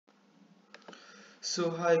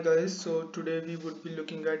So hi guys, so today we would be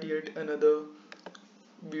looking at yet another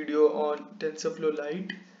video on TensorFlow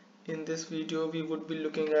Lite. In this video we would be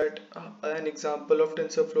looking at an example of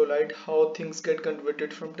TensorFlow Lite, how things get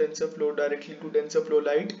converted from TensorFlow directly to TensorFlow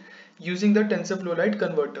Lite using the TensorFlow Lite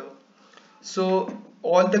converter. So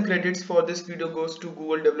all the credits for this video goes to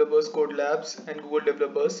Google Developers Code Labs and Google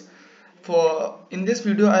Developers. For in this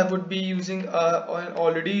video I would be using an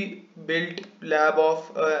already built lab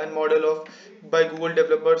of and model of by Google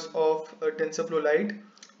developers of TensorFlow Lite.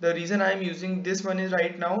 The reason I am using this one is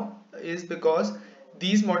right now is because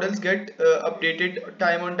these models get updated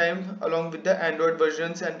time on time along with the Android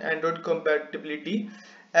versions and Android compatibility.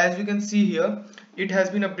 As we can see here, it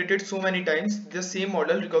has been updated so many times. The same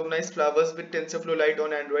model recognizes flowers with TensorFlow Lite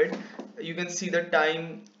on Android. You can see the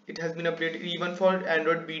time it has been updated, even for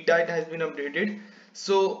Android beta it has been updated.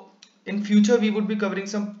 So in future we would be covering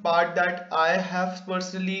some part that I have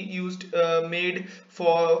personally used made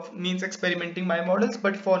for means experimenting my models,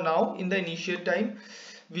 but for now in the initial time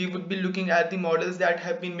we would be looking at the models that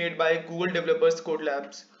have been made by Google Developers Code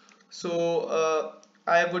Labs. So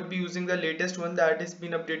I would be using the latest one that has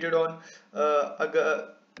been updated on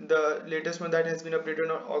the latest one that has been updated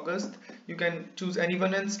on August. You can choose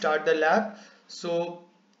anyone and start the lab. So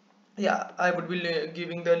yeah, I would be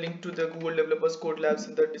giving the link to the Google Developers Code Labs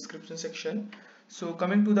in the description section. So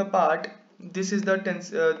coming to the part, this is the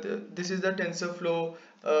TensorFlow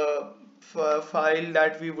file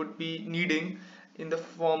that we would be needing in the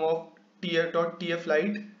form of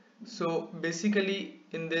TFLite. So basically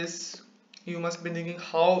in this you must be thinking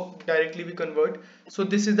how directly we convert. So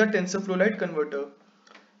this is the TensorFlow Lite converter,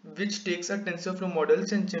 which takes a TensorFlow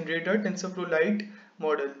models and generate a TensorFlow Lite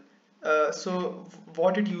model. So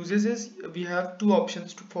what it uses is we have two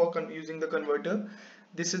options for using the converter.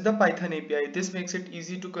 This is the Python API. This makes it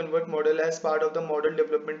easy to convert model as part of the model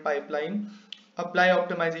development pipeline. Apply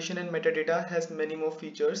optimization and metadata has many more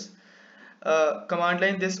features. Command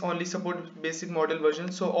line, this only supports basic model version,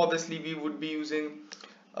 so obviously we would be using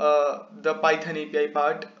the Python API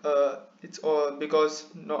part. It's because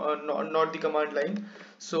not the command line.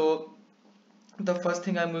 So the first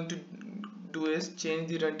thing I'm going to do is change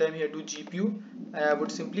the runtime here to GPU, and I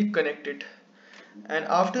would simply connect it. And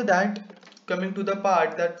after that, coming to the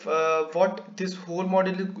part that what this whole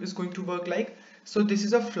model is going to work like. So this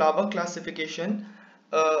is a flower classification.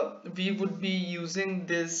 We would be using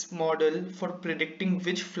this model for predicting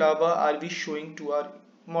which flower are we showing to our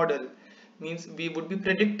model. Means we would be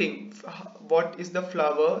predicting what is the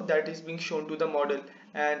flower that is being shown to the model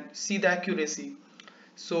and see the accuracy.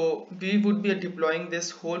 So we would be deploying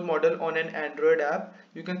this whole model on an Android app.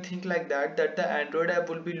 You can think like that the Android app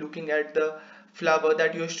will be looking at the flower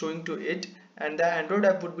that you are showing to it, and the Android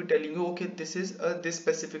app would be telling you, okay, this is this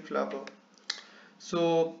specific flower.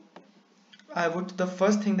 So the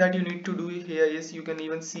first thing that you need to do here is, you can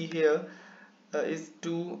even see here, the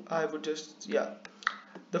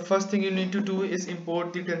first thing you need to do is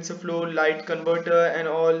import the TensorFlow Lite converter and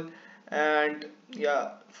all. And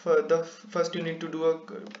yeah, for the first you need to do a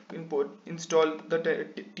install the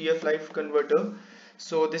TFLite converter.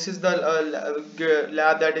 So this is the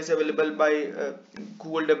lab that is available by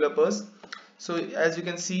Google developers. So as you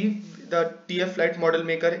can see, the TFLite model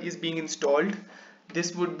maker is being installed.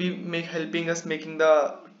 This would be helping us making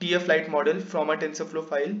the TFLite model from a TensorFlow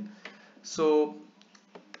file. So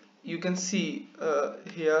you can see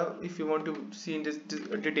here, if you want to see in this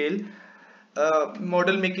detail,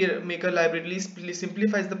 model maker library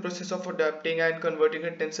simplifies the process of adapting and converting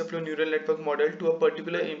a TensorFlow neural network model to a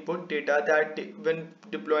particular input data that when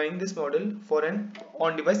deploying this model for an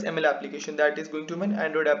on-device ML application that is going to be an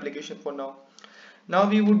Android application for now. Now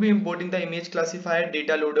we would be importing the image classifier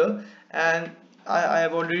data loader, and I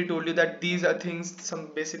have already told you that these are things,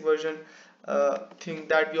 some basic version thing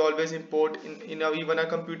that we always import in even our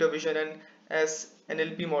computer vision and as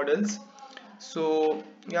NLP models. So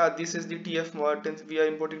yeah, this is the TF mod. We are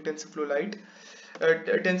importing TensorFlow Lite,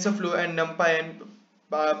 TensorFlow and NumPy and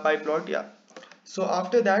PyPlot. Yeah. So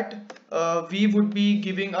after that, we would be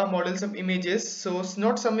giving our model some images. So it's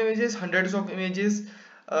not some images, hundreds of images.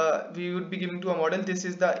 We would be giving to a model. This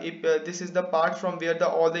is the part from where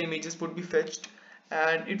all the images would be fetched,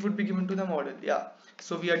 and it would be given to the model. Yeah.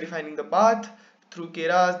 So we are defining the path through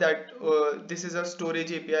Keras, that this is a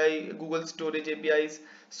storage API, Google storage APIs.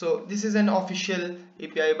 So this is an official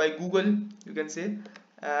API by Google, you can say.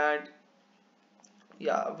 And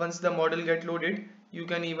yeah, once the model get loaded, you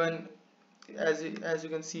can even, as you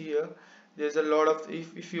can see here, there's a lot of,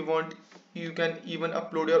 if you want, you can even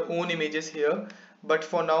upload your own images here, but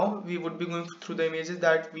for now we would be going through the images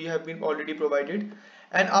that we have been already provided.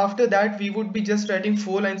 and after that we would be just writing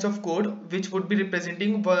 4 lines of code which would be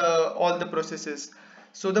representing all the processes.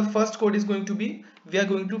 So the first code is going to be, we are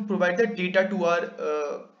going to provide the data to our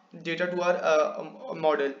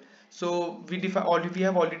model. So we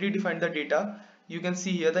have already defined the data. You can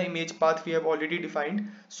see here the image path we have already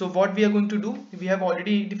defined. So what we are going to do, we have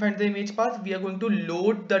already defined the image path. We are going to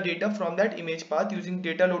load the data from that image path using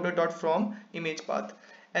data loader.from image path,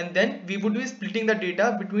 and then we would be splitting the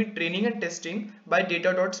data between training and testing by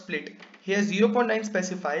data.split. Here 0.9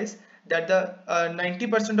 specifies that the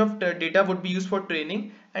 90% of the data would be used for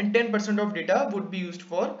training and 10% of data would be used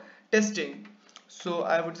for testing. So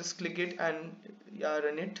I would just click it and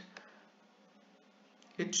run it.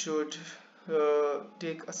 It should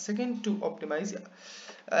take a second to optimize.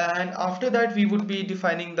 And after that we would be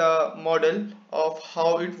defining the model of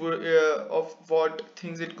how it would of what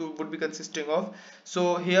things would be consisting of.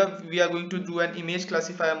 So here we are going to do an image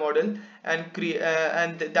classifier model and create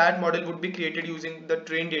that model would be created using the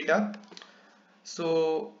trained data.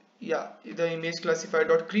 So yeah, the image classifier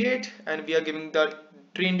dot create, and we are giving the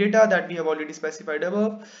train data that we have already specified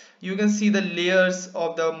above. You can see the layers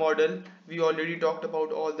of the model. We already talked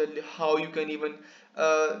about all the how you can even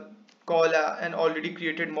call an already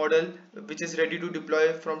created model which is ready to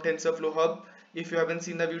deploy from TensorFlow Hub. If you haven't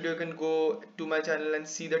seen the video, you can go to my channel and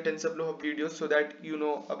see the TensorFlow Hub videos so that you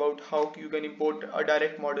know about how you can import a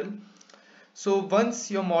direct model. So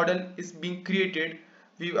once your model is being created,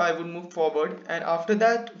 I would move forward, and after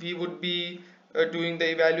that we would be doing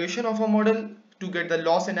the evaluation of a model to get the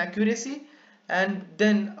loss and accuracy. And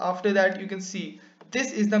then after that you can see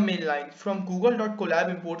this is the main line from google.colab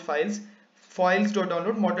import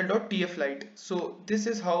files.download model.tflite. So this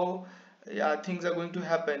is how things are going to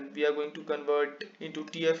happen. We are going to convert into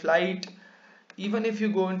TFLite. Even if you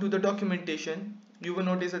go into the documentation, you will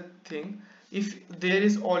notice a thing. If there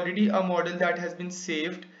is already a model that has been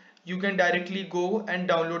saved, you can directly go and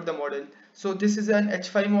download the model. So this is an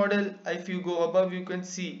H5 model. If you go above, you can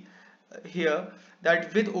see here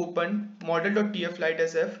that with open model.tflite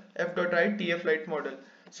as f.write tflite model.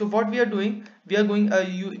 So what we are doing, we are going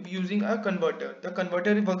using a converter. The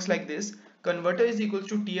converter works like this. Converter is equals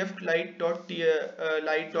to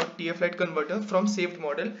tflite.tflite converter from saved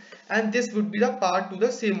model, and this would be the path to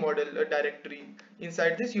the save model directory.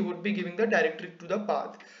 Inside this you would be giving the directory to the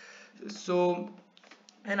path. So,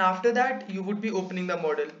 and after that you would be opening the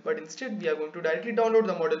model, but instead we are going to directly download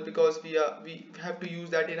the model because we have to use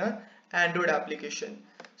that in a Android application.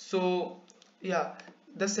 So yeah,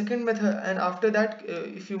 the second method, and after that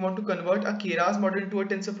if you want to convert a Keras model into a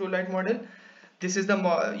TensorFlow Lite model, this is the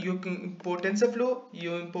you can import TensorFlow,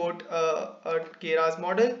 you import a Keras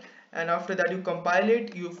model, and after that you compile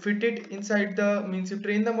it, you fit it inside the means you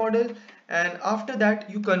train the model, and after that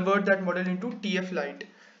you convert that model into TFLite.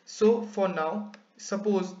 So for now,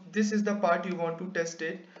 suppose this is the part you want to test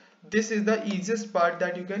it. This is the easiest part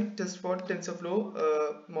that you can test for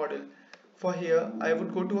TensorFlow model. For here, I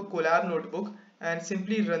would go to a Colab notebook and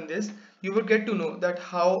simply run this. You will get to know that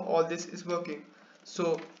how all this is working.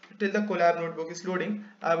 So till the Colab notebook is loading,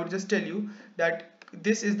 I would just tell you that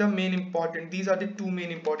this is the main important. These are the two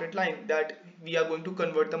main important lines that we are going to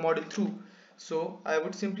convert the model through. So I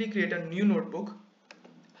would simply create a new notebook,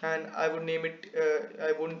 and I would name it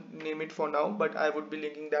I won't name it for now, but I would be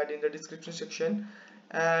linking that in the description section.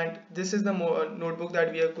 And this is the notebook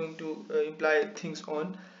that we are going to imply things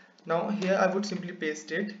on. Now here I would simply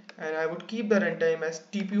paste it, and I would keep the runtime as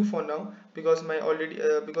TPU for now because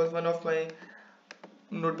because one of my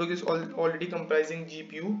notebook is already comprising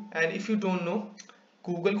GPU. And if you don't know,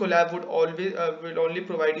 Google Colab would always will only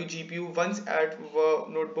provide you GPU once at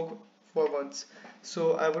notebook for once.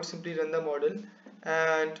 So I would simply run the model,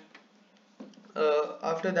 and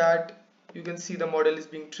after that you can see the model is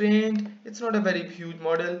being trained. It's not a very huge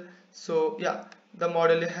model, so yeah, the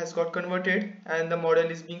model has got converted and the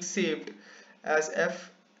model is being saved as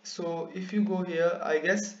F. So if you go here, I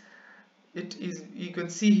guess it is, you can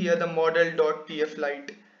see here the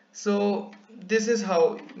model.tflite. So this is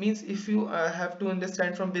how, means if you have to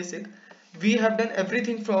understand from basic, we have done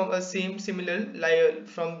everything from a similar layer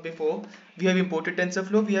from before. We have imported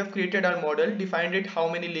TensorFlow, we have created our model, defined it how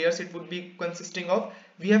many layers it would be consisting of,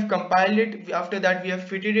 we have compiled it, after that we have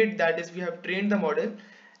fitted it, that is we have trained the model,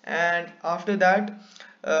 and after that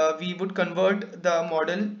we would convert the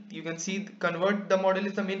model. You can see convert the model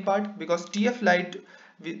is the main part because TFLite,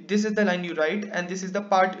 this is the line you write, and this is the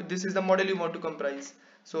part, this is the model you want to comprise.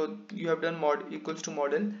 So you have done mod equals to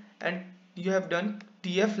model, and you have done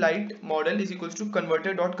TFLite model is equals to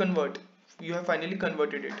converter.convert. You have finally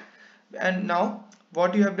converted it. And now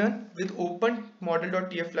what you have done with open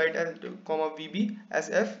model.tflite as comma vb as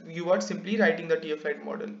f, you are simply writing the tflite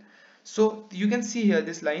model. So you can see here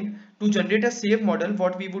this line, to generate a saved model,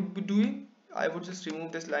 what we would be doing, I would just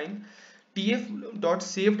remove this line,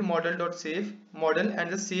 tf.saved model.save model and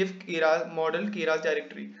the save keras model keras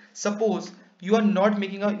directory. Suppose you are not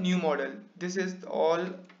making a new model, this is all,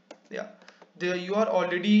 yeah, there you are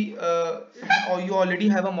already or you already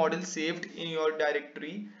have a model saved in your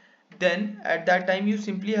directory. Then at that time you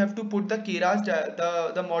simply have to put the keras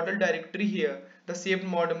the model directory here, the saved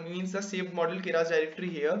model means the saved model keras directory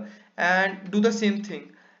here, and do the same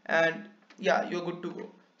thing, and yeah, you're good to go.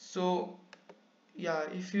 So yeah,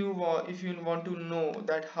 if you want to know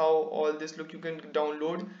that how all this look, you can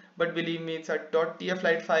download, but believe me, it's a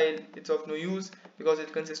 .tflite file, it's of no use because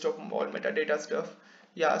it consists of all metadata stuff.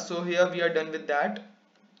 Yeah, so here we are done with that.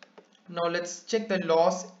 Now let's check the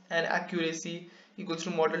loss and accuracy equals to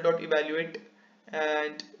model.evaluate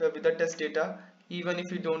and with the test data. Even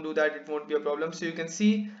if you don't do that, it won't be a problem. So you can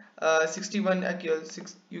see 61 accuracy,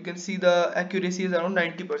 you can see the accuracy is around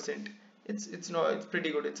 90%. It's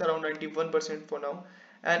pretty good. It's around 91% for now.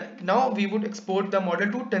 And now we would export the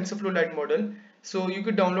model to TensorFlow Lite model. So you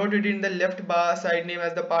could download it in the left bar side name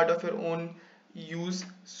as the part of your own use.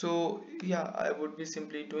 So yeah, I would be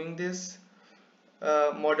simply doing this.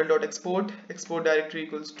 Model.export, export directory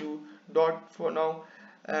equals to dot for now,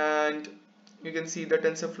 and you can see the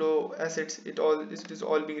TensorFlow assets, it is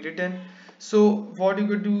all being written. So what you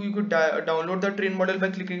could do, you could download the train model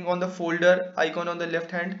by clicking on the folder icon on the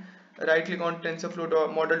left hand, right click on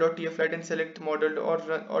TensorFlow model.tflite and select model, or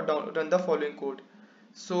run the following code.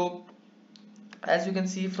 So as you can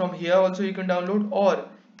see from here also you can download, or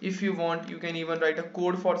if you want you can even write a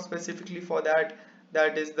code for specifically for that.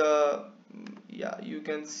 That is the, yeah, you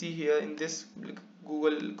can see here in this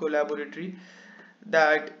Google Collaboratory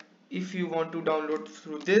that if you want to download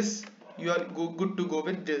through this, you are good to go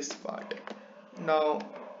with this part. Now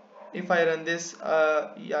if I run this,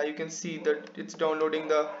 yeah, you can see that it's downloading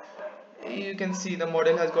the, you can see the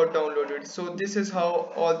model has got downloaded. So this is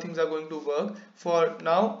how all things are going to work. For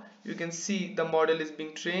now you can see the model is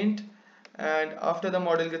being trained, and after the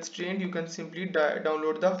model gets trained you can simply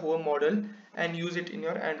download the whole model and use it in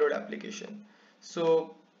your Android application.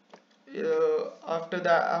 So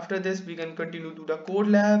after this we can continue to the code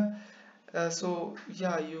lab. So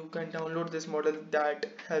yeah, you can download this model that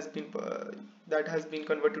has been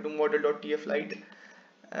converted to model.tflite,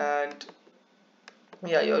 and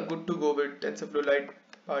yeah, you're good to go with TensorFlow Lite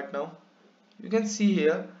part now. You can see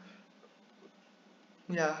here,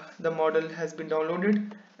 yeah, the model has been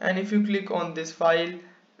downloaded, and if you click on this file,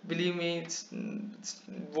 believe me, it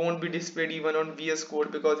won't be displayed even on VS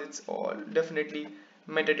Code because it's all definitely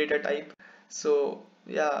metadata type. So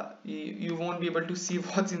yeah, you won't be able to see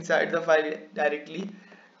what's inside the file directly.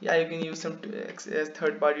 Yeah, you can use some as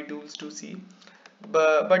third-party tools to see,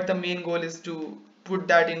 but the main goal is to put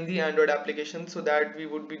that in the Android application, so that we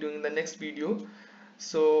would be doing in the next video.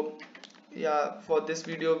 So yeah, for this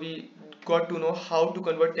video we got to know how to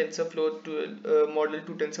convert TensorFlow to model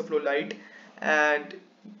to TensorFlow Lite and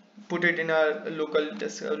put it in our local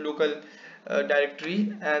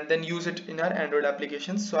directory, and then use it in our Android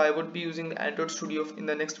applications. So I would be using the Android Studio in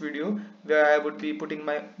the next video, where I would be putting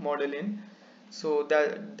my model in. So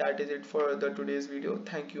that is it for the today's video.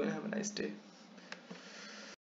 Thank you and have a nice day.